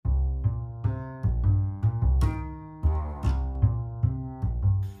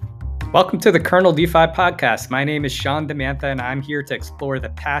Welcome to the Kernel DeFi podcast. My name is Sean Demantha, and I'm here to explore the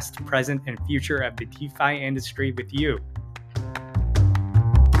past, present, and future of the DeFi industry with you.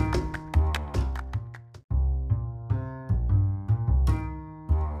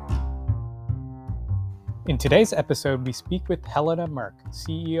 In today's episode, we speak with Helena Merk,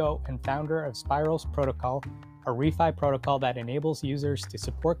 CEO and founder of Spirals Protocol, a refi protocol that enables users to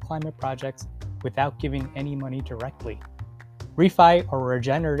support climate projects without giving any money directly. Refi, or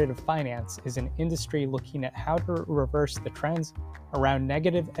regenerative finance, is an industry looking at how to reverse the trends around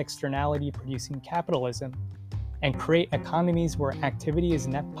negative externality producing capitalism and create economies where activity is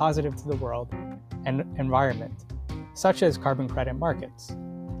net positive to the world and environment, such as carbon credit markets.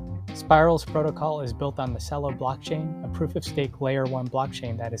 Spirals Protocol is built on the Celo blockchain, a proof-of-stake layer 1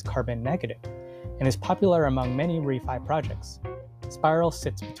 blockchain that is carbon negative and is popular among many refi projects. Spirals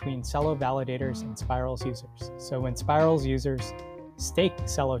sits between Celo validators and Spirals users. So when Spirals users stake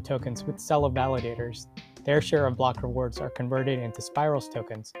Celo tokens with Celo validators, their share of block rewards are converted into Spirals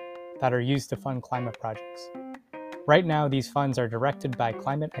tokens that are used to fund climate projects. Right now, these funds are directed by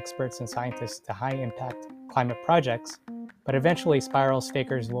climate experts and scientists to high-impact climate projects, but eventually Spirals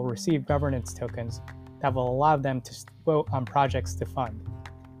stakers will receive governance tokens that will allow them to vote on projects to fund.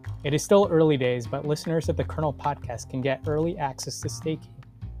 It is still early days, but listeners of the Kernel podcast can get early access to staking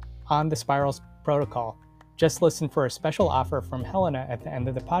on the Spirals protocol. Just listen for a special offer from Helena at the end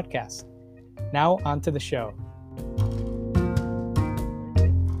of the podcast. Now, on to the show.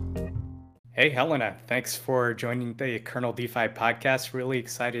 Hey, Helena, thanks for joining the Kernel DeFi podcast. Really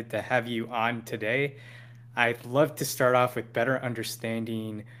excited to have you on today. I'd love to start off with better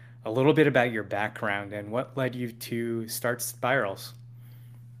understanding a little bit about your background and what led you to start Spirals.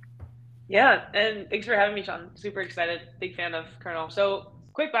 Yeah, and thanks for having me, Sean. Super excited, big fan of Kernel. So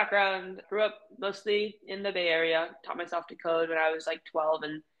quick background, grew up mostly in the Bay Area, taught myself to code when I was like 12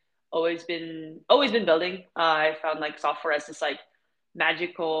 and always been building. I found like software as this like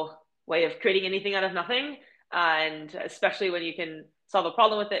magical way of creating anything out of nothing. And especially when you can solve a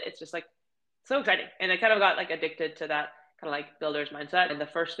problem with it, it's just like so exciting. And I kind of got like addicted to that kind of like builder's mindset. And the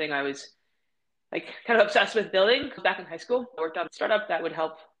first thing I was like kind of obsessed with building back in high school. I worked on a startup that would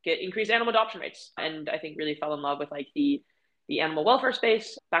help get increased animal adoption rates. And I think really fell in love with like the animal welfare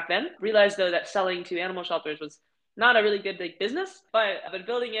space back then. Realized though that selling to animal shelters was not a really good like business, but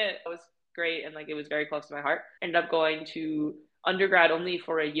building it was great and like it was very close to my heart. Ended up going to undergrad only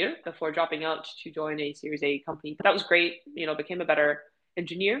for a year before dropping out to join a Series A company. That was great, became a better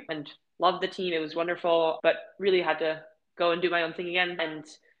engineer and loved the team. It was wonderful, but really had to go and do my own thing again. And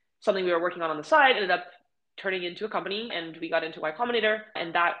something we were working on the side ended up turning into a company, and we got into Y Combinator,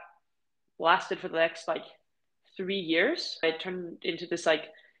 and that lasted for the next like 3 years. It turned into this like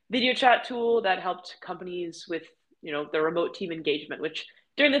video chat tool that helped companies with the remote team engagement, which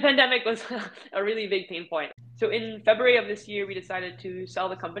during the pandemic was a really big pain point. So in February of this year, we decided to sell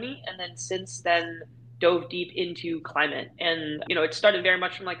the company, and then since then dove deep into climate. And it started very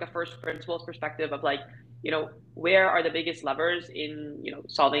much from like a first principles perspective of like, where are the biggest levers in,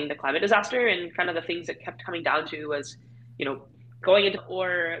 solving the climate disaster? And kind of the things that kept coming down to was, going into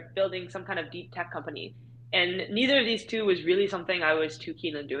or building some kind of deep tech company. And neither of these two was really something I was too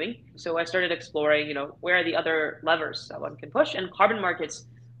keen on doing. So I started exploring, where are the other levers that one can push? And carbon markets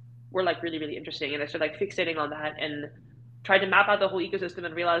were like really, really interesting. And I started like fixating on that and tried to map out the whole ecosystem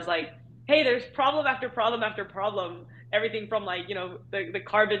and realized like, hey, there's problem after problem after problem. Everything from like, the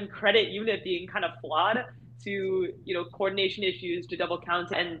carbon credit unit being kind of flawed to, coordination issues to double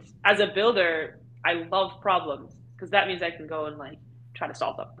count. And as a builder, I love problems because that means I can go and like try to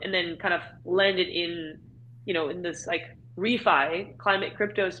solve them. And then kind of landed in, in this like refi climate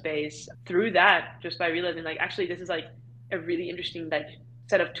crypto space through that, just by realizing like, actually, this is like a really interesting like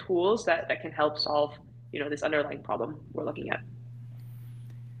set of tools that can help solve, this underlying problem we're looking at.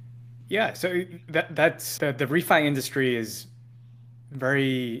 Yeah, so that's the refi industry is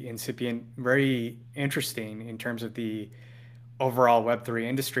very incipient, very interesting in terms of the overall Web3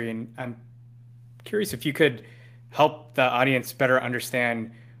 industry. And I'm curious if you could help the audience better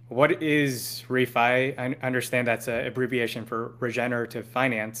understand what is refi. I understand that's an abbreviation for regenerative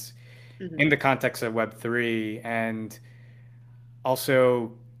finance in the context of Web3. And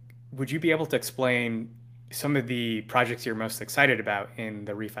also, would you be able to explain some of the projects you're most excited about in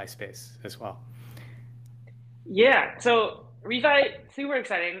the refi space as well? Yeah, so refi, super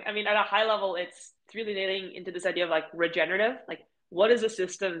exciting. I mean, at a high level, it's really nailing into this idea of like regenerative. Like, what is a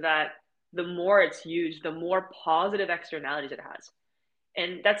system that the more it's used, the more positive externalities it has?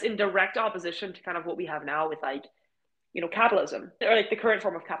 And that's in direct opposition to kind of what we have now with like, capitalism or like the current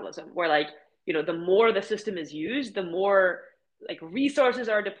form of capitalism, where like, the more the system is used, the more like resources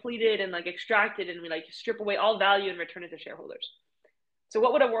are depleted and like extracted, and we like strip away all value and return it to shareholders. So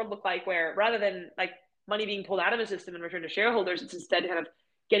what would a world look like where rather than like money being pulled out of the system and returned to shareholders, it's instead kind of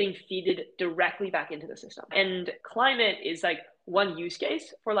getting feeded directly back into the system? And climate is like one use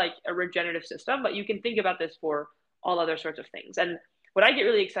case for like a regenerative system, but you can think about this for all other sorts of things. And what I get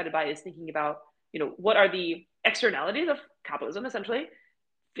really excited by is thinking about, what are the externalities of capitalism, essentially,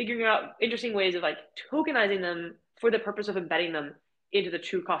 figuring out interesting ways of like tokenizing them for the purpose of embedding them into the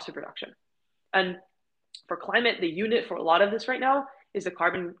true cost of production. And for climate, the unit for a lot of this right now is the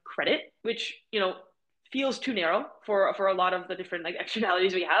carbon credit, which, feels too narrow for a lot of the different like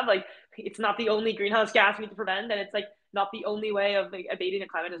externalities we have. Like it's not the only greenhouse gas we need to prevent, and it's like not the only way of like abating a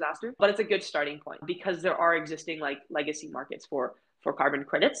climate disaster, but it's a good starting point because there are existing like legacy markets for carbon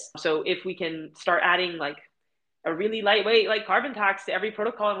credits. So if we can start adding like a really lightweight like carbon tax to every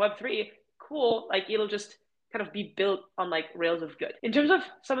protocol in Web3, cool. Like it'll just kind of be built on like rails of good. In terms of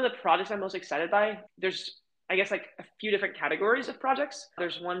some of the projects I'm most excited by, there's I guess like a few different categories of projects.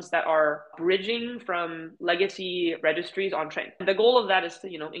 There's ones that are bridging from legacy registries on chain. The goal of that is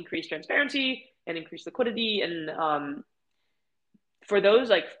to increase transparency and increase liquidity. And for those,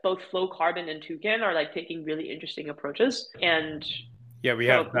 like both Flow Carbon and Toucan are like taking really interesting approaches. And yeah, we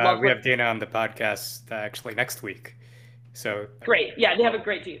kind have of love we have Dana on the podcast actually next week. So great. Yeah, they have a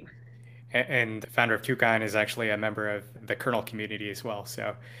great team. And the founder of Toucan is actually a member of the kernel community as well.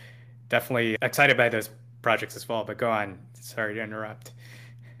 So definitely excited by those projects as well. But go on. Sorry to interrupt.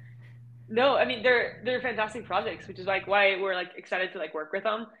 No, I mean they're fantastic projects, which is like why we're like excited to like work with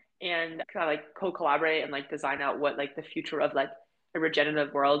them and kind of like co-collaborate and like design out what like the future of like a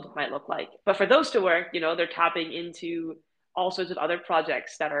regenerative world might look like. But for those to work, they're tapping into all sorts of other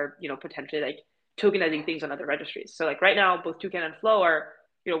projects that are, potentially like tokenizing things on other registries. So like right now, both Toucan and Flow are,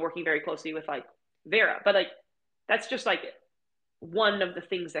 working very closely with like Vera, but like that's just like one of the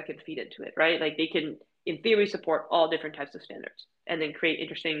things that can feed into it, right? Like they can, in theory, support all different types of standards and then create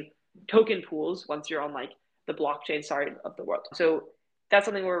interesting token pools once you're on like the blockchain side of the world. So that's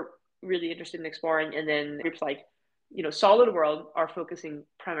something we're really interested in exploring. And then groups like, Solid World are focusing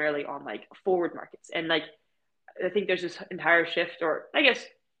primarily on like forward markets. And like, I think there's this entire shift, or I guess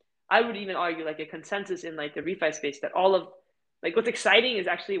I would even argue like a consensus in like the refi space that all of like what's exciting is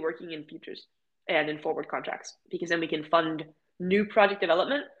actually working in futures and in forward contracts, because then we can fund new project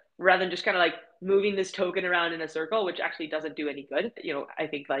development rather than just kind of like moving this token around in a circle, which actually doesn't do any good. I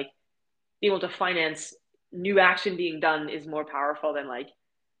think like being able to finance new action being done is more powerful than like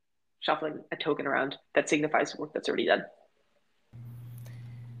shuffling a token around that signifies work that's already done.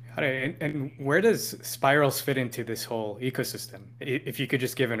 And where does Spirals fit into this whole ecosystem? If you could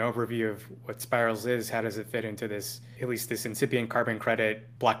just give an overview of what Spirals is, how does it fit into this, at least this incipient carbon credit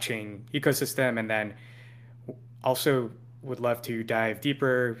blockchain ecosystem? And then also would love to dive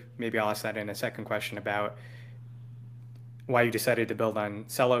deeper. Maybe I'll ask that in a second question about why you decided to build on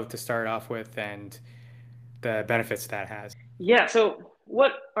Cello to start off with and the benefits that has. Yeah. So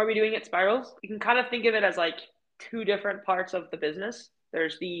what are we doing at Spirals? You can kind of think of it as like two different parts of the business.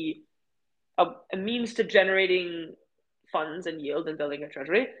 There's a means to generating funds and yield and building a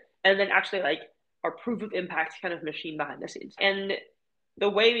treasury, and then actually like our proof of impact kind of machine behind the scenes. And the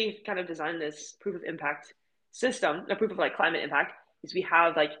way we've kind of designed this proof of impact system, the proof of like climate impact, is we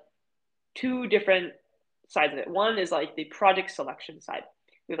have like two different sides of it. One is like the project selection side.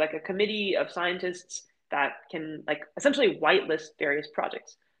 We have like a committee of scientists that can like essentially whitelist various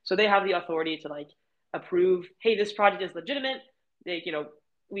projects. So they have the authority to like approve, hey, this project is legitimate. They,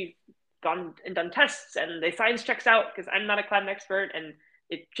 we've gone and done tests and the science checks out because I'm not a climate expert and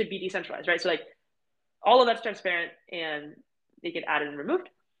it should be decentralized, right? So like all of that's transparent and they get added and removed.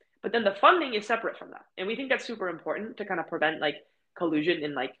 But then the funding is separate from that. And we think that's super important to kind of prevent like collusion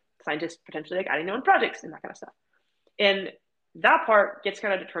in like scientists potentially like adding their own projects and that kind of stuff. And that part gets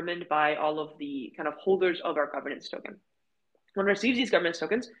kind of determined by all of the kind of holders of our governance token. One receives these governance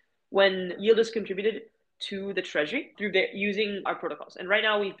tokens when yield is contributed to the treasury through using our protocols. And right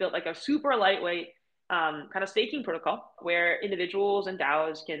now we've built like a super lightweight kind of staking protocol where individuals and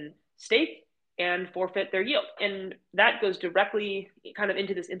DAOs can stake and forfeit their yield. And that goes directly kind of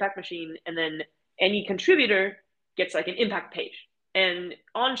into this impact machine. And then any contributor gets like an impact page. And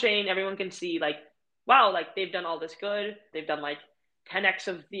on chain, everyone can see like, wow, like they've done all this good. They've done like 10x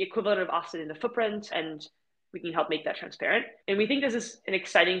of the equivalent of offset in the footprint. And we can help make that transparent. And we think this is an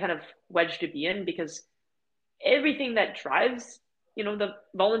exciting kind of wedge to be in because everything that drives, the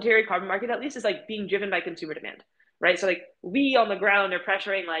voluntary carbon market at least is like being driven by consumer demand, right? So like we on the ground are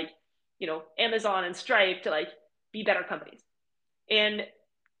pressuring like, Amazon and Stripe to like be better companies. And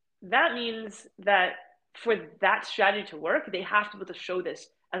that means that for that strategy to work, they have to be able to show this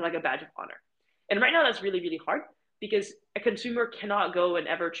as like a badge of honor. And right now that's really, really hard because a consumer cannot go and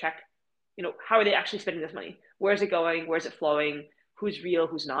ever check, how are they actually spending this money? Where is it going? Where is it flowing? Who's real,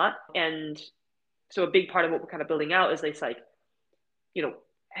 who's not? And so a big part of what we're kind of building out is this like,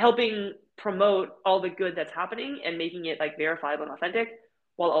 helping promote all the good that's happening and making it like verifiable and authentic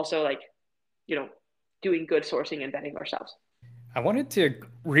while also like, you know, doing good sourcing and vetting ourselves. I wanted to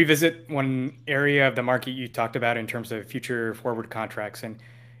revisit one area of the market you talked about in terms of future forward contracts. And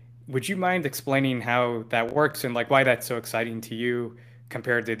would you mind explaining how that works and like why that's so exciting to you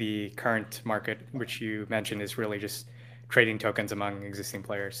compared to the current market, which you mentioned is really just trading tokens among existing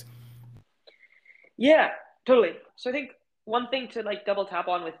players? Yeah, totally. So I think one thing to like double tap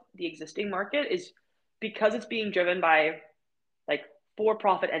on with the existing market is because it's being driven by like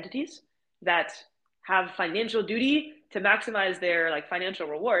for-profit entities that have financial duty to maximize their like financial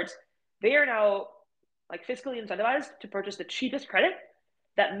rewards, they are now like fiscally incentivized to purchase the cheapest credit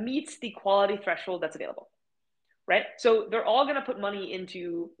that meets the quality threshold that's available. Right. So they're all going to put money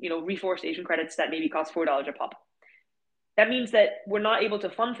into, reforestation credits that maybe cost $4 a pop. That means that we're not able to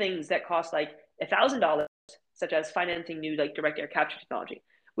fund things that cost like $1,000, such as financing new like direct air capture technology.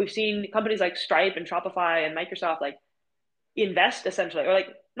 We've seen companies like Stripe and Shopify and Microsoft like invest essentially, or like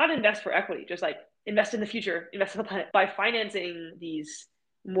not invest for equity, just like invest in the future, invest in the planet by financing these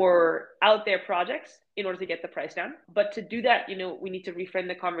more out there projects in order to get the price down. But to do that, we need to reframe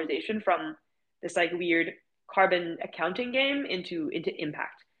the conversation from this like weird carbon accounting game into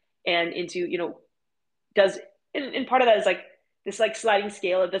impact and into, does and part of that is like this like sliding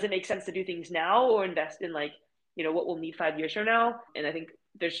scale. It doesn't make sense to do things now or invest in like, what we'll need 5 years from now. And I think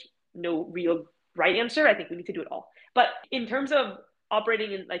there's no real right answer. I think we need to do it all. But in terms of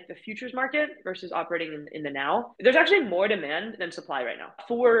operating in like the futures market versus operating in the now, there's actually more demand than supply right now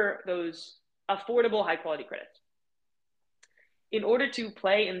for those affordable high quality credits. In order to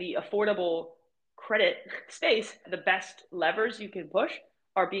play in the affordable credit space, the best levers you can push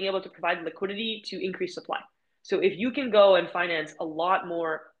are being able to provide liquidity to increase supply. So if you can go and finance a lot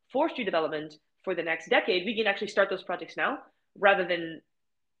more forestry development for the next decade, we can actually start those projects now rather than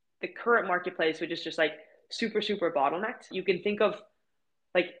the current marketplace, which is just like super, super bottlenecked. You can think of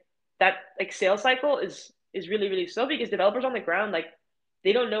like that like sales cycle is really, really slow because developers on the ground, like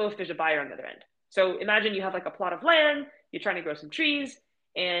they don't know if there's a buyer on the other end. So imagine you have like a plot of land, you're trying to grow some trees,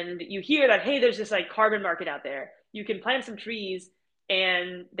 and you hear that, hey, there's this like carbon market out there. You can plant some trees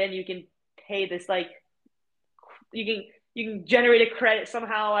and then you can pay this like you can generate a credit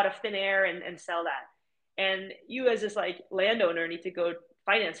somehow out of thin air and sell that. And you as this like landowner need to go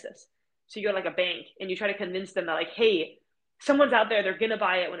finance this. So you go to like a bank and you try to convince them that like, hey, someone's out there, they're gonna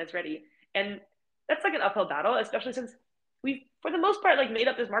buy it when it's ready. And that's like an uphill battle, especially since we've for the most part like made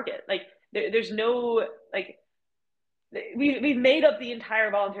up this market. Like there's no like we've made up the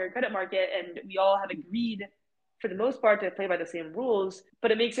entire voluntary credit market and we all have agreed for the most part to play by the same rules,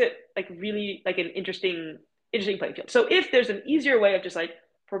 but it makes it like really like an interesting playing field. So if there's an easier way of just like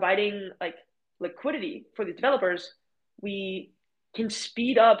providing like liquidity for the developers, we can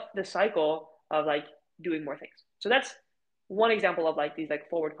speed up the cycle of like doing more things. So that's one example of like these like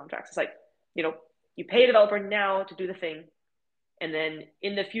forward contracts. It's like, you pay a developer now to do the thing. And then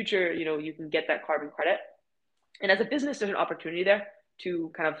in the future, you can get that carbon credit. And as a business, there's an opportunity there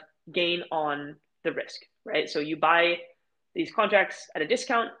to kind of gain on the risk, right? So you buy these contracts at a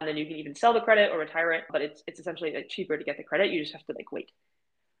discount, and then you can even sell the credit or retire it, but it's essentially like cheaper to get the credit. You just have to like wait.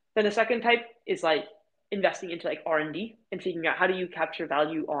 Then the second type is like investing into like R&D and figuring out how do you capture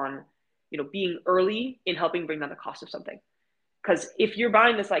value on, being early in helping bring down the cost of something. Because if you're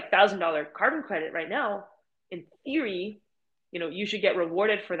buying this like $1,000 carbon credit right now, in theory, you should get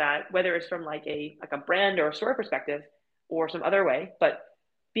rewarded for that, whether it's from like a brand or a store perspective or some other way. But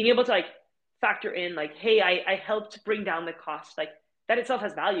being able to like factor in like, hey, I helped bring down the cost, like that itself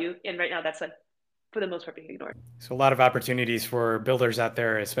has value. And right now that's like for the most part being ignored. So a lot of opportunities for builders out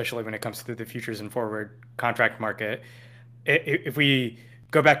there, especially when it comes to the futures and forward contract market. If we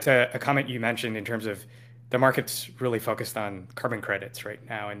go back to a comment you mentioned in terms of the market's really focused on carbon credits right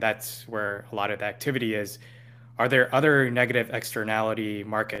now, and that's where a lot of the activity is. Are there other negative externality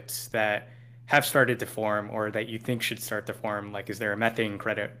markets that have started to form or that you think should start to form? Like, is there a methane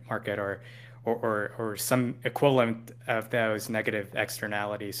credit market or some equivalent of those negative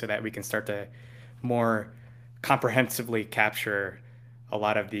externalities so that we can start to more comprehensively capture a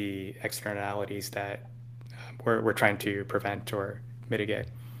lot of the externalities that we're trying to prevent or mitigate?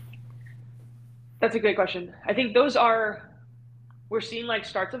 That's a great question. I think we're seeing like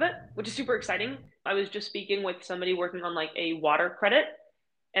starts of it, which is super exciting. I was just speaking with somebody working on like a water credit,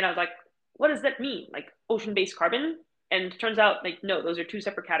 and I was like, what does that mean? Like ocean-based carbon? And it turns out like no, those are two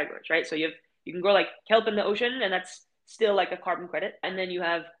separate categories, right? So you can grow like kelp in the ocean, and that's still like a carbon credit. And then you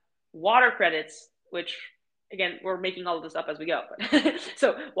have water credits, which again, we're making all of this up as we go. But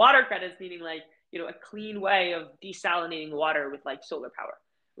so water credits meaning like, a clean way of desalinating water with like solar power,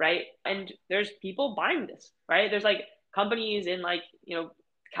 right? And there's people buying this, right? There's like companies in like,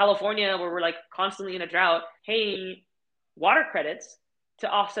 California where we're like constantly in a drought paying water credits to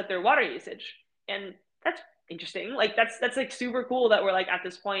offset their water usage. And that's interesting. Like that's like super cool that we're like at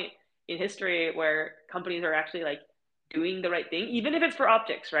this point in history where companies are actually like doing the right thing, even if it's for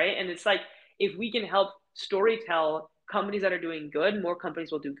optics, right? And it's like if we can help story tell companies that are doing good, more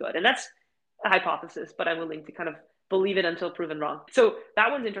companies will do good. And that's a hypothesis, but I'm willing to kind of believe it until proven wrong. So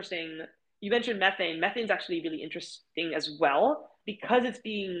that one's interesting. You mentioned methane. Methane's actually really interesting as well because it's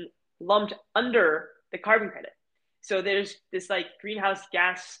being lumped under the carbon credit. So there's this like greenhouse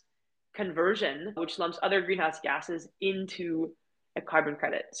gas conversion, which lumps other greenhouse gases into a carbon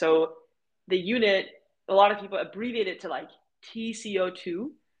credit. So the unit, a lot of people abbreviate it to like TCO2,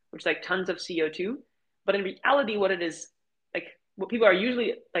 which is like tons of CO2. But in reality, what it is, like what people are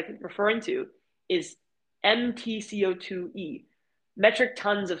usually like referring to is MTCO2E, metric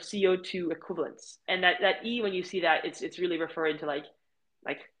tons of CO2 equivalents. And that E, when you see that, it's really referring to like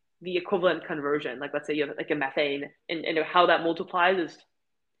the equivalent conversion. Like let's say you have like a methane, and how that multiplies is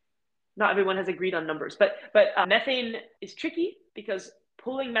not everyone has agreed on numbers, but methane is tricky because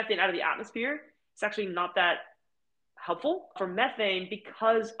pulling methane out of the atmosphere is actually not that helpful for methane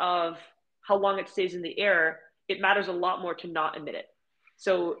because of how long it stays in the air. It matters a lot more to not emit it.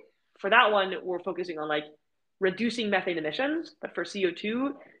 So for that one, we're focusing on like reducing methane emissions, but for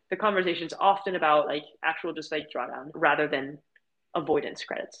CO2, the conversation is often about like actual just like drawdown rather than avoidance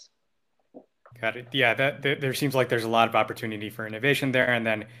credits. Got it. Yeah, there seems like there's a lot of opportunity for innovation there. And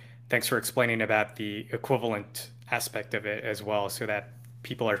then thanks for explaining about the equivalent aspect of it as well, so that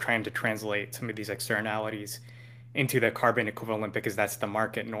people are trying to translate some of these externalities into the carbon equivalent because that's the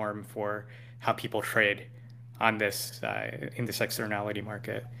market norm for how people trade on this in this externality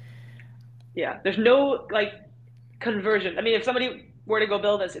market. Yeah, there's no like conversion. I mean, if somebody were to go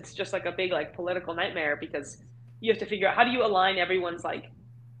build this, it's just like a big like political nightmare because you have to figure out how do you align everyone's like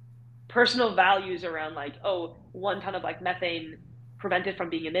personal values around like, oh, 1 ton of like methane prevented from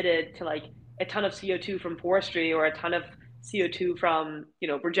being emitted to like a ton of CO2 from forestry or a ton of CO2 from,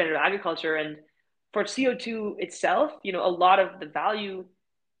 regenerative agriculture. And for CO2 itself, a lot of the value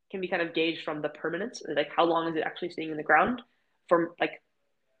can be kind of gauged from the permanence, like how long is it actually staying in the ground from like,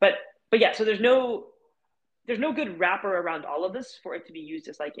 but, but yeah, so there's no good wrapper around all of this for it to be used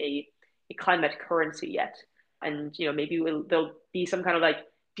as like a climate currency yet. And maybe there'll be some kind of like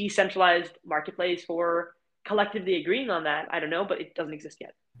decentralized marketplace for collectively agreeing on that. I don't know, but it doesn't exist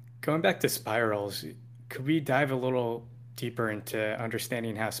yet. Going back to spirals, could we dive a little deeper into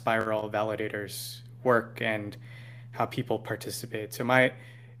understanding how spiral validators work and how people participate?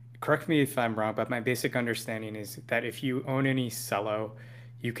 Correct me if I'm wrong, but my basic understanding is that if you own any Celo,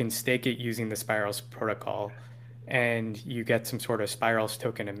 you can stake it using the Spirals protocol, and you get some sort of Spirals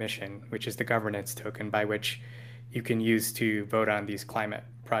token emission, which is the governance token by which you can use to vote on these climate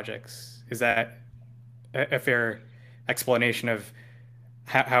projects. Is that a fair explanation of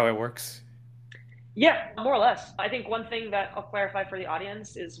how it works? Yeah, more or less. I think one thing that I'll clarify for the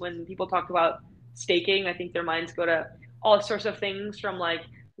audience is when people talk about staking, I think their minds go to all sorts of things from like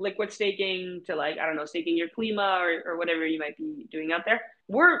liquid staking to like, I don't know, staking your klima or whatever you might be doing out there.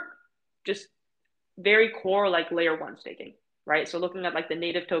 We're just very core like layer one staking, right? So looking at like the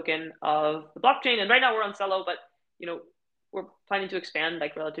native token of the blockchain, and right now we're on Celo, but we're planning to expand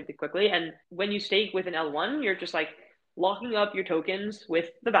like relatively quickly. And when you stake with an L1, you're just like locking up your tokens with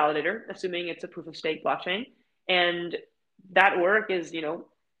the validator, assuming it's a proof of stake blockchain. And that work is,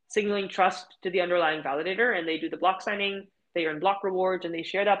 signaling trust to the underlying validator, and they do the block signing, they earn block rewards, and they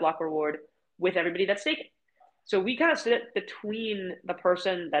share that block reward with everybody that's staking. So we kind of sit between the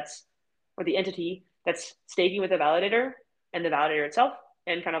person that's, or the entity that's staking with the validator and the validator itself.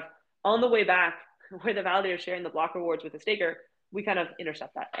 And kind of on the way back, where the validator is sharing the block rewards with the staker, we kind of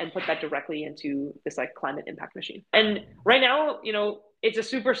intercept that and put that directly into this like climate impact machine. And right now, it's a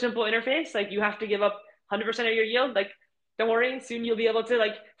super simple interface. Like you have to give up 100% of your yield. Like, don't worry, soon you'll be able to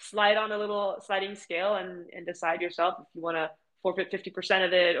like slide on a little sliding scale and decide yourself if you want to forfeit 50%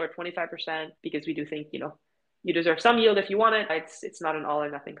 of it or 25%, because we do think, you deserve some yield if you want it. It's not an all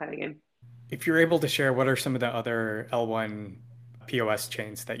or nothing kind of game. If you're able to share, what are some of the other L1 POS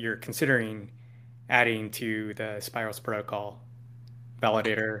chains that you're considering adding to the Spirals protocol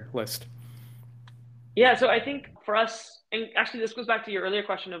validator list? Yeah, so I think for us, and actually this goes back to your earlier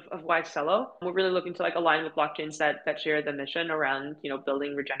question of why Celo. We're really looking to like align with blockchains that share the mission around,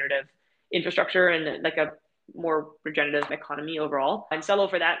 building regenerative infrastructure and like a more regenerative economy overall. And Celo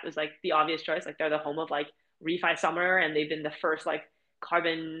for that was like the obvious choice. Like they're the home of like refi summer and they've been the first like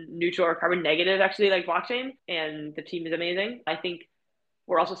carbon neutral or carbon negative actually like blockchain. And the team is amazing. I think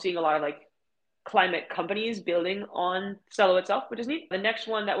we're also seeing a lot of like climate companies building on Celo itself, which is neat. The next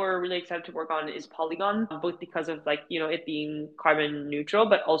one that we're really excited to work on is Polygon, both because of like, it being carbon neutral,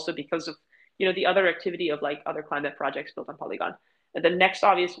 but also because of, the other activity of like other climate projects built on Polygon. And the next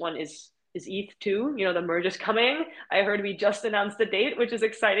obvious one is ETH2. The merge is coming. I heard we just announced the date, which is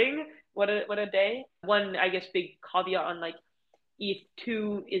exciting. What a day. One, I guess, big caveat on like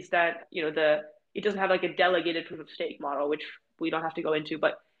ETH2 is that, it doesn't have like a delegated proof of stake model, which we don't have to go into,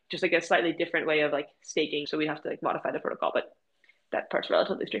 but just like a slightly different way of like staking. So we'd have to like modify the protocol, but that part's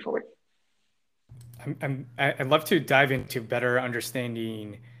relatively straightforward. I'd love to dive into better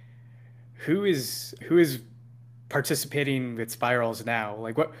understanding who is participating with spirals now.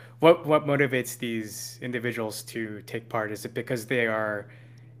 Like what motivates these individuals to take part? Is it because they are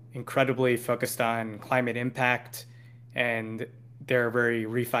incredibly focused on climate impact and they're very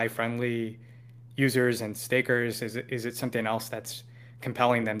refi friendly users and stakers? Is it something else that's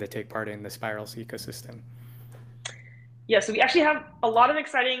compelling them to take part in the spirals ecosystem? Yeah, so we actually have a lot of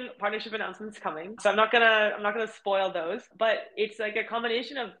exciting partnership announcements coming. So I'm not gonna spoil those, but it's like a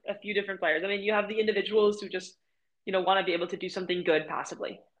combination of a few different players. I mean, you have the individuals who just want to be able to do something good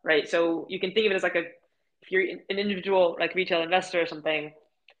passively, right? So you can think of it as like a if you're an individual like retail investor or something,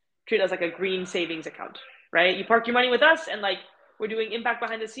 treat it as like a green savings account, right? You park your money with us and like we're doing impact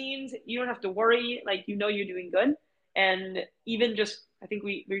behind the scenes. You don't have to worry, like you're doing good. And even just I think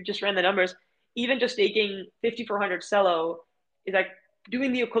we just ran the numbers, even just staking 5,400 Celo is like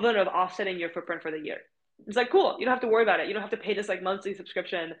doing the equivalent of offsetting your footprint for the year. It's like cool. You don't have to worry about it. You don't have to pay this like monthly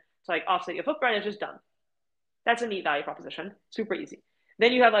subscription to like offset your footprint. It's just done. That's a neat value proposition. Super easy.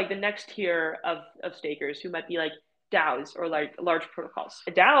 Then you have like the next tier of stakers who might be like DAOs or like large protocols.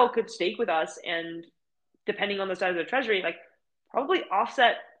 A DAO could stake with us and depending on the size of the treasury, like probably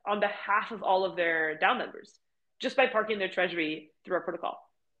offset on behalf of all of their DAO members just by parking their treasury through our protocol.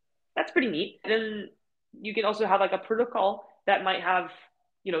 That's pretty neat. And then you can also have like a protocol that might have,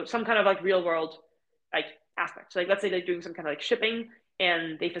 some kind of like real world like aspect. So like let's say they're doing some kind of like shipping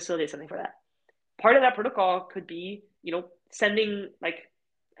and they facilitate something for that. Part of that protocol could be, sending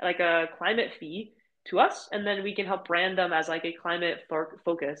like a climate fee to us, and then we can help brand them as like a climate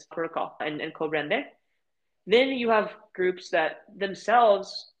focused protocol and co-brand it. Then you have groups that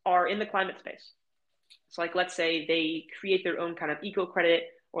themselves are in the climate space. So like let's say they create their own kind of eco credit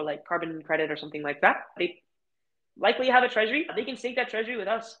or like carbon credit or something like that. They likely have a treasury. They can stake that treasury with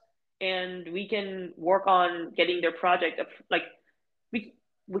us, and we can work on getting their project like we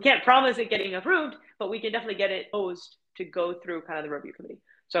we can't promise it getting approved, but we can definitely get it posed to go through kind of the review committee.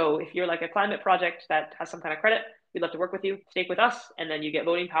 So if you're like a climate project that has some kind of credit, we'd love to work with you, stake with us, and then you get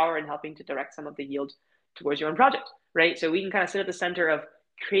voting power and helping to direct some of the yield towards your own project, right? So we can kind of sit at the center of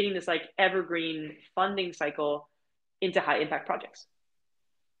creating this like evergreen funding cycle into high impact projects.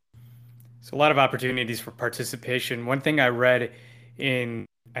 So a lot of opportunities for participation. One thing I read in,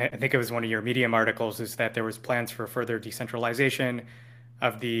 I think it was one of your Medium articles, is that there was plans for further decentralization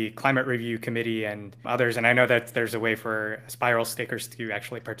of the climate review committee and others. And I know that there's a way for spiral stakers to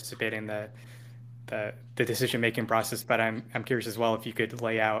actually participate in the decision-making process, but I'm curious as well if you could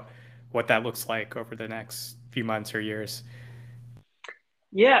lay out what that looks like over the next few months or years.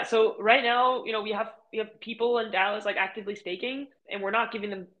 Yeah, so right now, we have people and DAOs like actively staking, and we're not giving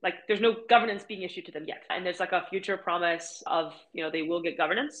them like there's no governance being issued to them yet. And there's like a future promise of, they will get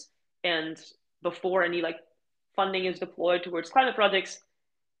governance. And before any like funding is deployed towards climate projects,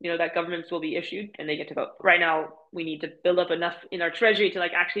 that governments will be issued and they get to vote. Right now, we need to build up enough in our treasury to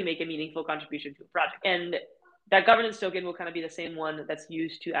like actually make a meaningful contribution to a project. And that governance token will kind of be the same one that's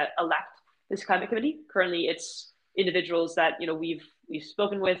used to elect this climate committee. Currently, it's individuals that we've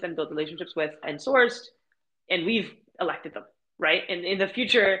spoken with and built relationships with and sourced, and we've elected them, right? And in the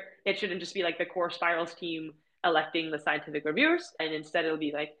future, it shouldn't just be like the core spirals team electing the scientific reviewers, and instead it'll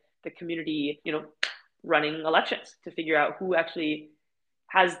be like the community, running elections to figure out who actually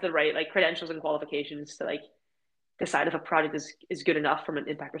has the right like credentials and qualifications to like decide if a project is good enough from an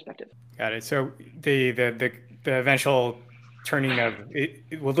impact perspective. Got it. So the eventual turning of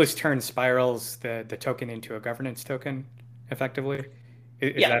it, will this turn spirals the token into a governance token effectively?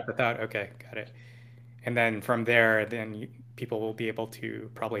 Is Yeah, that the thought? Okay, got it. And then from there, people will be able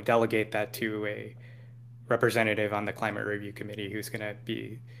to probably delegate that to a representative on the climate review committee who's going to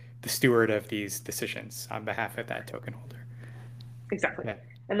be the steward of these decisions on behalf of that token holder. Exactly. Yeah.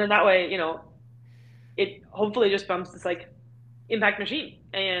 And then that way, it hopefully just becomes this like impact machine.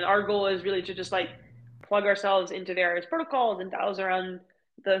 And our goal is really to just like plug ourselves into various protocols and DAOs around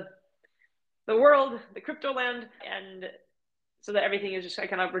the the world, the crypto land, and so that everything is just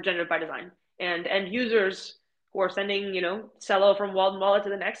kind of regenerative by design. And end users who are sending, Cello from wallet to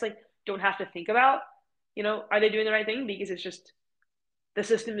the next, like don't have to think about, are they doing the right thing? Because it's just the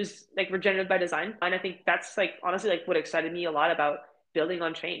system is like regenerative by design. And I think that's like honestly like what excited me a lot about building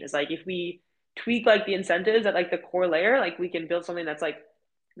on chain is like if we tweak like the incentives at like the core layer, like we can build something that's like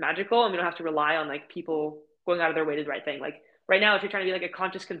magical and we don't have to rely on like people going out of their way to do the right thing. Like right now, if you're trying to be like a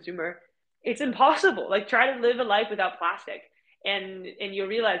conscious consumer, it's impossible. Like try to live a life without plastic. And you'll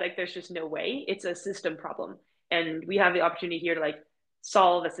realize like there's just no way. It's a system problem. And we have the opportunity here to like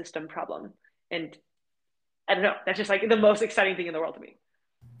solve a system problem. And I don't know, that's just like the most exciting thing in the world to me.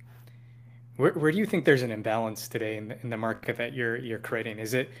 Where do you think there's an imbalance today in the market that you're creating?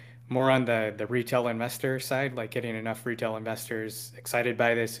 Is it more on the retail investor side, like getting enough retail investors excited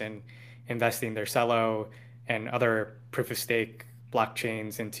by this and investing their Celo and other proof of stake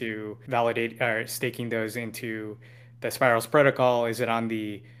blockchains into validate or staking those into the Spirals protocol? Is it on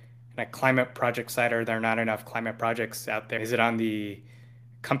the like climate project side? Are there not enough climate projects out there? Is it on the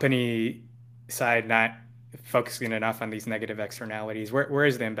company side not focusing enough on these negative externalities? Where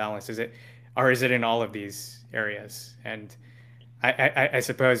is the imbalance? Is it or is it in all of these areas? And I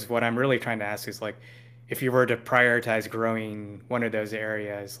suppose what I'm really trying to ask is like, if you were to prioritize growing one of those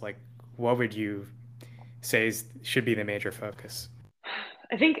areas, like what would you say should be the major focus?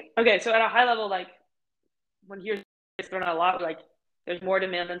 I think okay, so at a high level, like when here's thrown out a lot, like there's more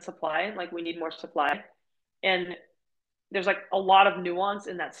demand than supply, like we need more supply. And there's like a lot of nuance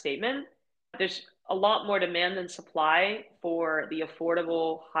in that statement. There's a lot more demand than supply for the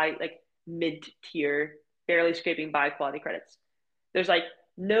affordable, high, like mid tier, barely scraping by quality credits. There's like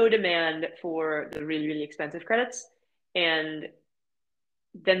no demand for the really, really expensive credits. And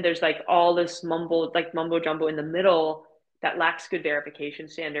then there's like all this mumbo jumbo in the middle that lacks good verification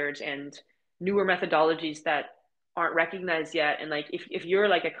standards and newer methodologies that aren't recognized yet. And like if you're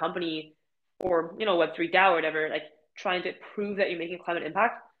like a company or Web3 DAO or whatever, like trying to prove that you're making a climate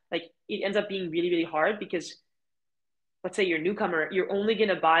impact, like it ends up being really, really hard because let's say you're a newcomer, you're only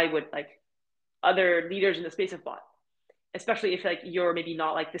gonna buy what like other leaders in the space have bought, especially if like you're maybe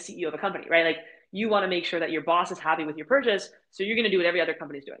not like the CEO of a company, right? Like you want to make sure that your boss is happy with your purchase, so you're going to do what every other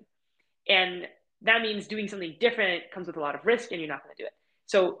company is doing, and that means doing something different comes with a lot of risk, and you're not going to do it.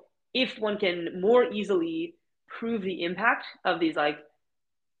 So if one can more easily prove the impact of these like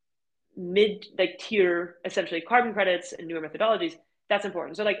mid like tier essentially carbon credits and newer methodologies, that's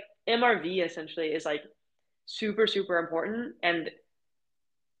important. So like MRV essentially is like super super important, and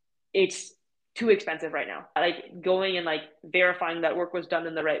it's too expensive right now. Like going and like verifying that work was done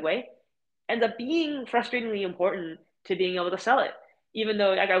in the right way ends up being frustratingly important to being able to sell it. Even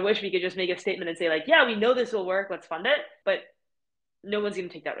though like I wish we could just make a statement and say like, yeah, we know this will work, let's fund it, but no one's going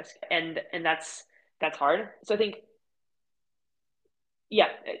to take that risk, and that's hard. So I think yeah,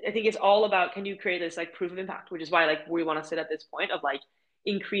 I think it's all about can you create this like proof of impact, which is why like we want to sit at this point of like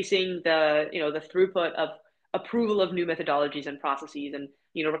increasing the throughput of approval of new methodologies and processes and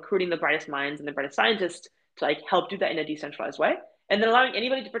recruiting the brightest minds and the brightest scientists to like help do that in a decentralized way and then allowing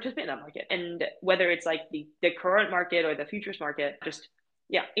anybody to participate in that market and whether it's like the current market or the futures market just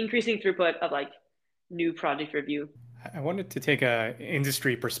yeah increasing throughput of like new project review. I wanted to take a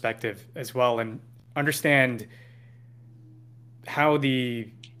industry perspective as well and understand how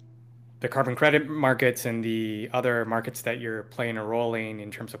the carbon credit markets and the other markets that you're playing a role in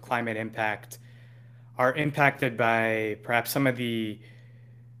terms of climate impact are impacted by perhaps some of the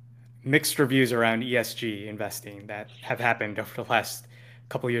mixed reviews around ESG investing that have happened over the last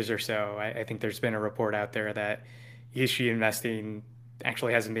couple years or so. I think there's been a report out there that ESG investing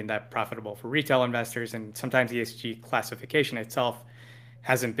actually hasn't been that profitable for retail investors, and sometimes ESG classification itself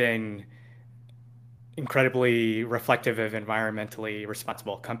hasn't been incredibly reflective of environmentally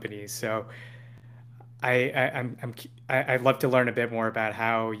responsible companies. So I'd love to learn a bit more about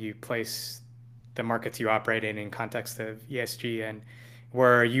how you place the markets you operate in context of ESG and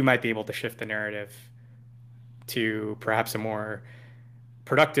where you might be able to shift the narrative to perhaps a more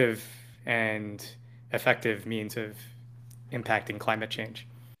productive and effective means of impacting climate change.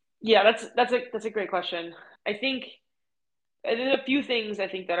 Yeah, that's a great question. I think there's a few things I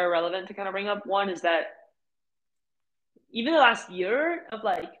think that are relevant to kind of bring up. One is that even the last year of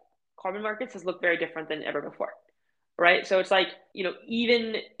like carbon markets has looked very different than ever before, right? So it's like,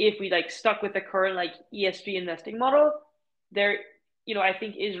 even if we like stuck with the current like ESG investing model, there I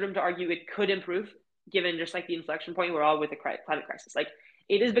think is room to argue it could improve given just like the inflection point we're all with the climate crisis. Like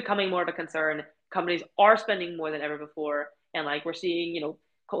it is becoming more of a concern. Companies are spending more than ever before, and like we're seeing,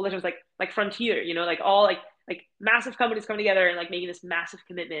 coalitions like Frontier, like all like massive companies coming together and like making this massive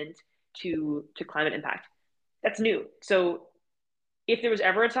commitment to climate impact. That's new. So if there was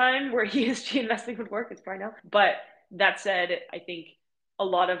ever a time where ESG investing would work, it's probably now. But that said, I think a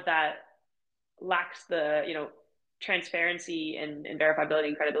lot of that lacks the transparency and verifiability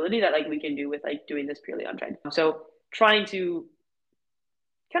and credibility that like we can do with like doing this purely on trend. So trying to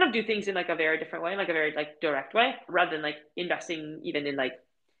kind of do things in like a very different way, like a very like direct way, rather than like investing even in like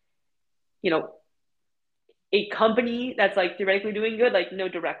you know a company that's like theoretically doing good, like no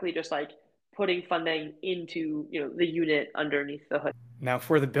directly just like putting funding into the unit underneath the hood. Now,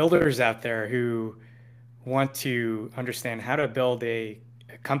 for the builders out there who want to understand how to build a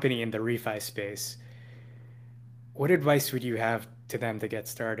company in the refi space, what advice would you have to them to get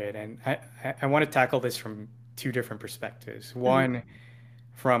started? And I want to tackle this from two different perspectives. Mm-hmm. One,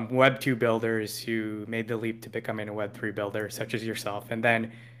 from Web 2 builders who made the leap to becoming a Web 3 builder, such as yourself. And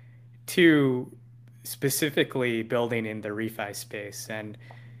then two, specifically building in the refi space. And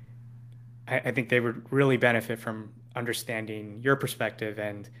I think they would really benefit from understanding your perspective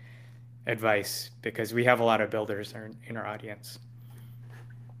and advice because we have a lot of builders in our audience.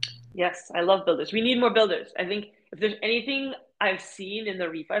 Yes, I love builders. We need more builders. I think if there's anything I've seen in the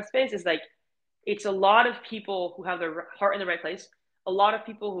refi space is like it's a lot of people who have their heart in the right place, a lot of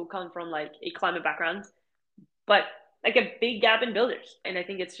people who come from like a climate background, but like a big gap in builders. And I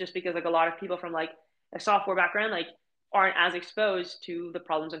think it's just because like a lot of people from like a software background like aren't as exposed to the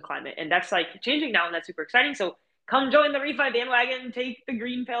problems in climate. And that's like changing now and that's super exciting. So come join the refi bandwagon, take the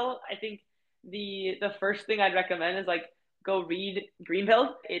green pill. I think the first thing I'd recommend is like go read Green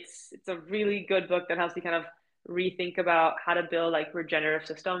Pill. It's a really good book that helps you kind of rethink about how to build like regenerative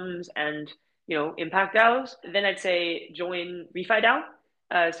systems and impact DAOs. Then I'd say join ReFi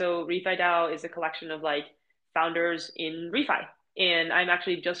DAO. So ReFi DAO is a collection of like founders in refi. And I'm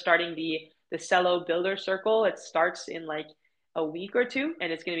actually just starting the Cello Builder Circle. It starts in like a week or two,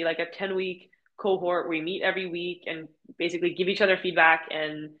 and it's going to be like a 10-week cohort. We meet every week and basically give each other feedback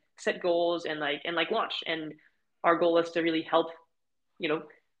and set goals and launch. And our goal is to really help you know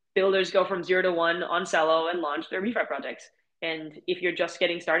builders go from 0 to 1 on Cello and launch their refi projects. And if you're just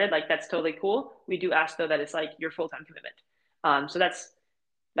getting started, like that's totally cool. We do ask though that it's like your full-time commitment. So that's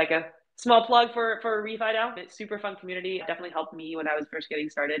like a small plug for ReFi now. It's super fun community. It definitely helped me when I was first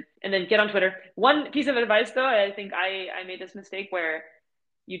getting started. And then get on Twitter. One piece of advice though, I think I made this mistake where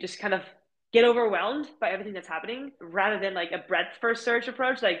you just kind of get overwhelmed by everything that's happening rather than like a breadth first search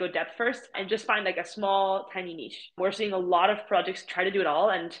approach, like go depth first and just find like a small tiny niche. We're seeing a lot of projects try to do it all,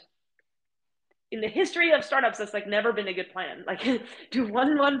 and in the history of startups, that's like never been a good plan. Like do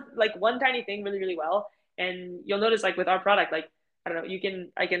one tiny thing really, really well. And you'll notice like with our product, like I don't know,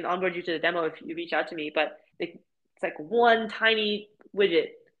 I can onboard you to the demo if you reach out to me, but it's like one tiny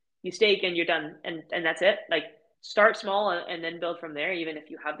widget you stake and you're done. And that's it. Like start small and then build from there, even if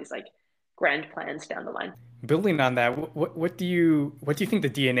you have these like grand plans down the line. Building on that, what do you think the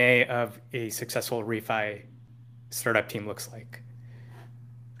DNA of a successful refi startup team looks like?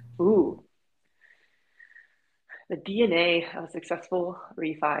 Ooh, the DNA of a successful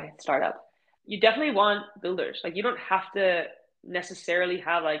refi startup. You definitely want builders. Like you don't have to necessarily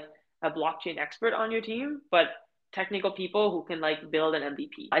have like a blockchain expert on your team, but technical people who can like build an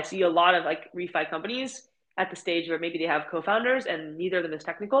MVP. I see a lot of like refi companies at the stage where maybe they have co-founders and neither of them is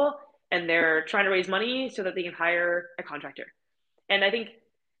technical and they're trying to raise money so that they can hire a contractor. And I think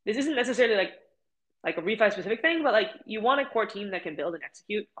this isn't necessarily like a refi specific thing, but like you want a core team that can build and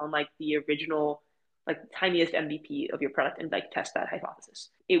execute on like the original, like tiniest MVP of your product and like test that hypothesis.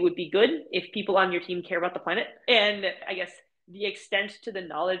 It would be good if people on your team care about the planet. And I guess the extent to the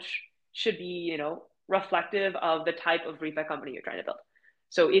knowledge should be, reflective of the type of refi company you're trying to build.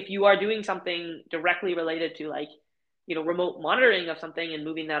 So if you are doing something directly related to like, remote monitoring of something and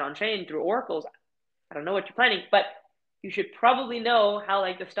moving that on chain through oracles, I don't know what you're planning, but you should probably know how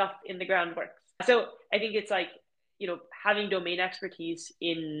like the stuff in the ground works. So I think it's like, having domain expertise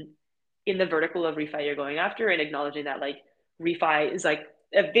in the vertical of refi you're going after and acknowledging that like refi is like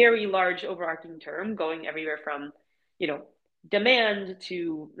a very large overarching term going everywhere from, demand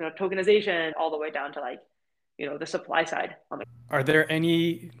to tokenization all the way down to like, the supply side on the. Are there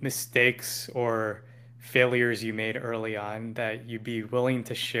any mistakes or failures you made early on that you'd be willing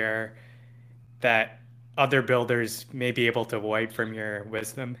to share that other builders may be able to avoid from your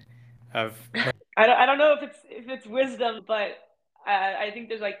wisdom of I don't know if it's wisdom, but I think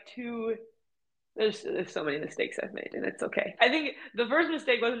there's like two there's so many mistakes I've made, and it's okay. I think the first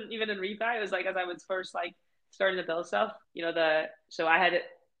mistake wasn't even in refi. It was like as I was first like starting to build stuff. So I had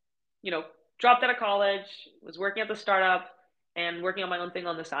you know dropped out of college, was working at the startup, and working on my own thing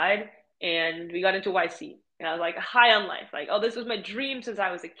on the side. And we got into YC, and I was like high on life, like, oh, this was my dream since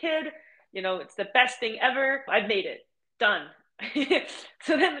I was a kid. It's the best thing ever. I've made it, done.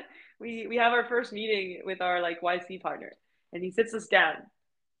 So then we have our first meeting with our like YC partner, and he sits us down.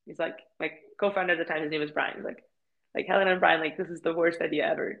 He's like, my co-founder at the time, his name is Brian. He's like Helena and Brian, like this is the worst idea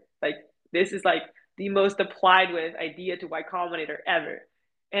ever. Like this is like the most applied with idea to Y Combinator ever.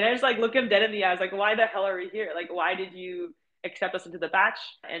 And I just like look him dead in the eyes, like, why the hell are we here? Like, why did you accept us into the batch?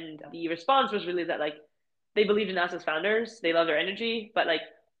 And the response was really that like they believed in us as founders, they loved our energy, but like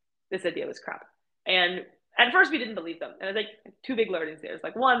this idea was crap. And at first we didn't believe them. And I was like two big learnings there. It's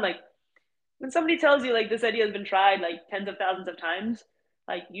like one, like when somebody tells you like this idea has been tried like tens of thousands of times,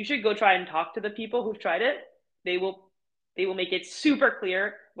 like you should go try and talk to the people who've tried it. They will make it super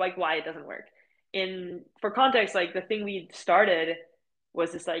clear like why it doesn't work. In for context, like the thing we started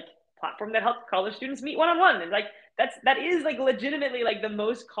was this like platform that helped college students meet one on one, and like that is like legitimately like the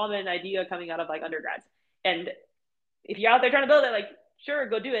most common idea coming out of like undergrads. And if you're out there trying to build it, like sure,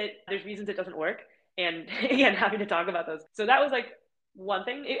 go do it. There's reasons it doesn't work, and again, happy to talk about those. So that was like one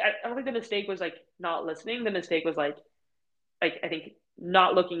thing. I don't think the mistake was like not listening. The mistake was like I think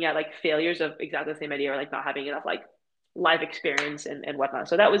not looking at like failures of exactly the same idea, or like not having enough like life experience and whatnot.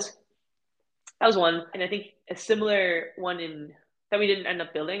 So that was one. And I think a similar one in that we didn't end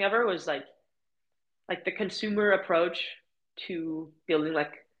up building ever was like the consumer approach to building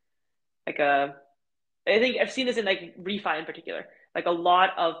like a I think I've seen this in like refi in particular. Like a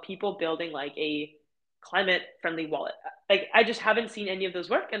lot of people building like a climate friendly wallet. Like I just haven't seen any of those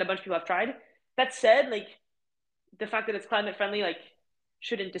work, and a bunch of people have tried. That said, like the fact that it's climate friendly, like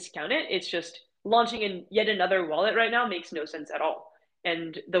shouldn't discount it. It's just launching in yet another wallet right now makes no sense at all,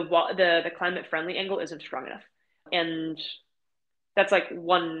 and the climate friendly angle isn't strong enough. And that's like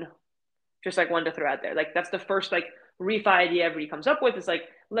one, just like one to throw out there. Like that's the first like refi idea everybody comes up with is like,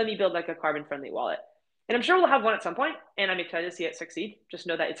 let me build like a carbon friendly wallet. And I'm sure we'll have one at some point, and I'm excited to see it succeed. Just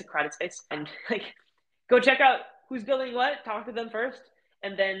know that it's a crowded space, and like go check out who's building what, talk to them first,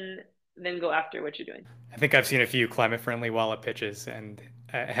 and then go after what you're doing. I think I've seen a few climate-friendly wallet pitches and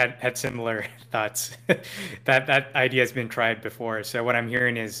had similar thoughts. That idea has been tried before. So what I'm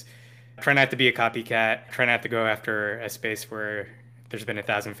hearing is try not to be a copycat, try not to go after a space where there's been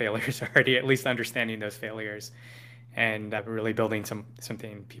 1,000 failures already, at least understanding those failures and really building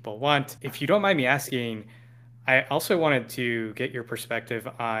something people want. If you don't mind me asking, I also wanted to get your perspective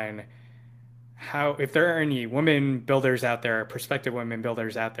on how, if there are any women builders out there, prospective women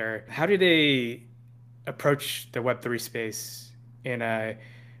builders out there, how do they approach the Web3 space in a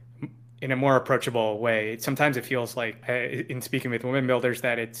more approachable way? Sometimes it feels like, in speaking with women builders,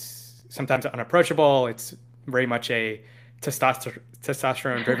 that it's sometimes unapproachable. It's very much a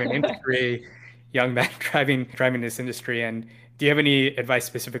testosterone-driven industry, young men driving this industry. And do you have any advice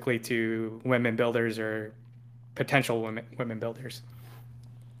specifically to women builders or potential women builders?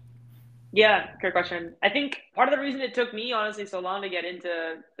 Yeah, great question. I think part of the reason it took me honestly so long to get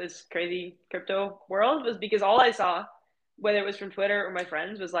into this crazy crypto world was because all I saw, whether it was from Twitter or my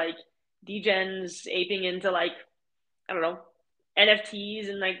friends, was like degens aping into like, I don't know, NFTs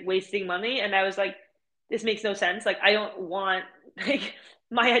and like wasting money. And I was like, this makes no sense. Like I don't want like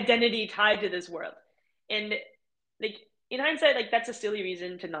my identity tied to this world. And like in hindsight, like that's a silly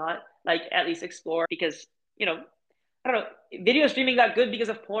reason to not like at least explore because, I don't know, video streaming got good because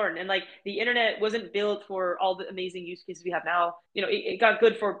of porn, and like the internet wasn't built for all the amazing use cases we have now. It got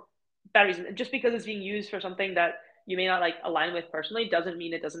good for bad reasons. And just because it's being used for something that you may not like align with personally doesn't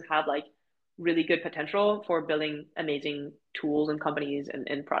mean it doesn't have like really good potential for building amazing tools and companies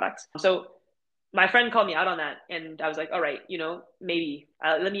and products. So my friend called me out on that, and I was like, all right, maybe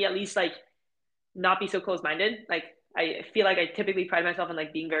let me at least like not be so close minded. Like I feel like I typically pride myself on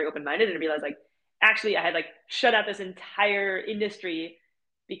like being very open minded, and I realized like actually I had like shut out this entire industry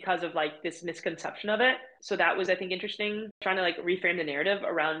because of like this misconception of it. So that was I think interesting, trying to like reframe the narrative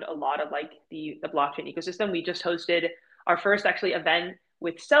around a lot of like the blockchain ecosystem. We just hosted our first actually event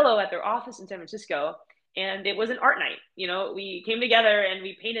with Cello at their office in San Francisco, and it was an art night. We came together and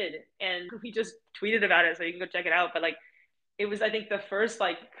we painted and we just tweeted about it, so you can go check it out. But like it was I think the first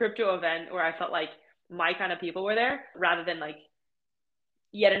like crypto event where I felt like my kind of people were there rather than like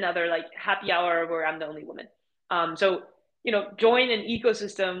yet another like happy hour where I'm the only woman. So join an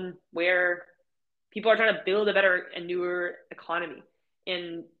ecosystem where people are trying to build a better and newer economy.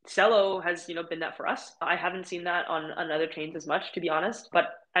 And Cello has been that for us. I haven't seen that on other chains as much, to be honest. But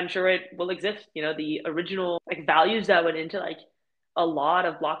I'm sure it will exist. The original like values that went into like a lot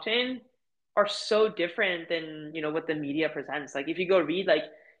of blockchain are so different than what the media presents. Like if you go read like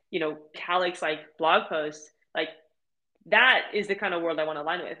Calyx like blog posts, like that is the kind of world I want to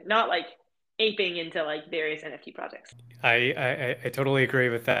align with, not like aping into like various NFT projects. I totally agree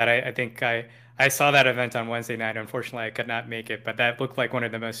with that. I think I saw that event on Wednesday night. Unfortunately, I could not make it, but that looked like one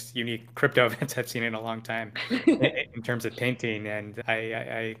of the most unique crypto events I've seen in a long time in terms of painting. And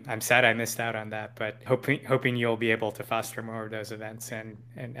I'm sad I missed out on that, but hoping you'll be able to foster more of those events and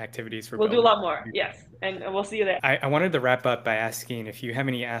activities for We'll do a building. lot more, yes, and we'll see you there. I wanted to wrap up by asking if you have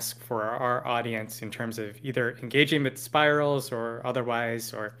any ask for our audience in terms of either engaging with spirals or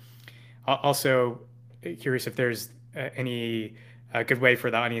otherwise, or also curious if there's any good way for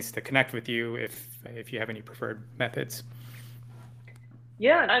the audience to connect with you if you have any preferred methods.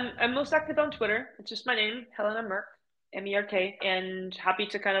 Yeah, I'm most active on Twitter. It's just my name, Helena Merk, Merk, and happy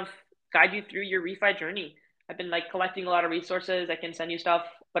to kind of guide you through your refi journey. I've been like collecting a lot of resources. I can send you stuff,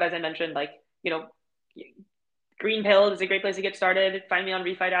 but as I mentioned, like Green Pill is a great place to get started. Find me on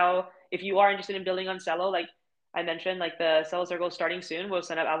RefiDAO. If you are interested in building on Cello, like I mentioned, like the Cello Circle is starting soon. We'll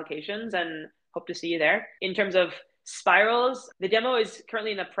send out applications and hope to see you there. In terms of spirals, the demo is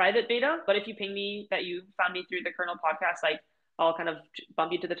currently in a private beta, but if you ping me that you found me through the Kernel podcast, like I'll kind of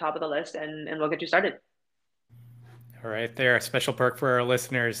bump you to the top of the list and we'll get you started. All right, there, a special perk for our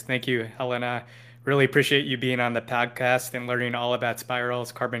listeners. Thank you, Helena. Really appreciate you being on the podcast and learning all about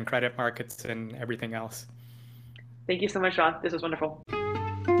spirals, carbon credit markets, and everything else. Thank you so much, Sean. This was wonderful.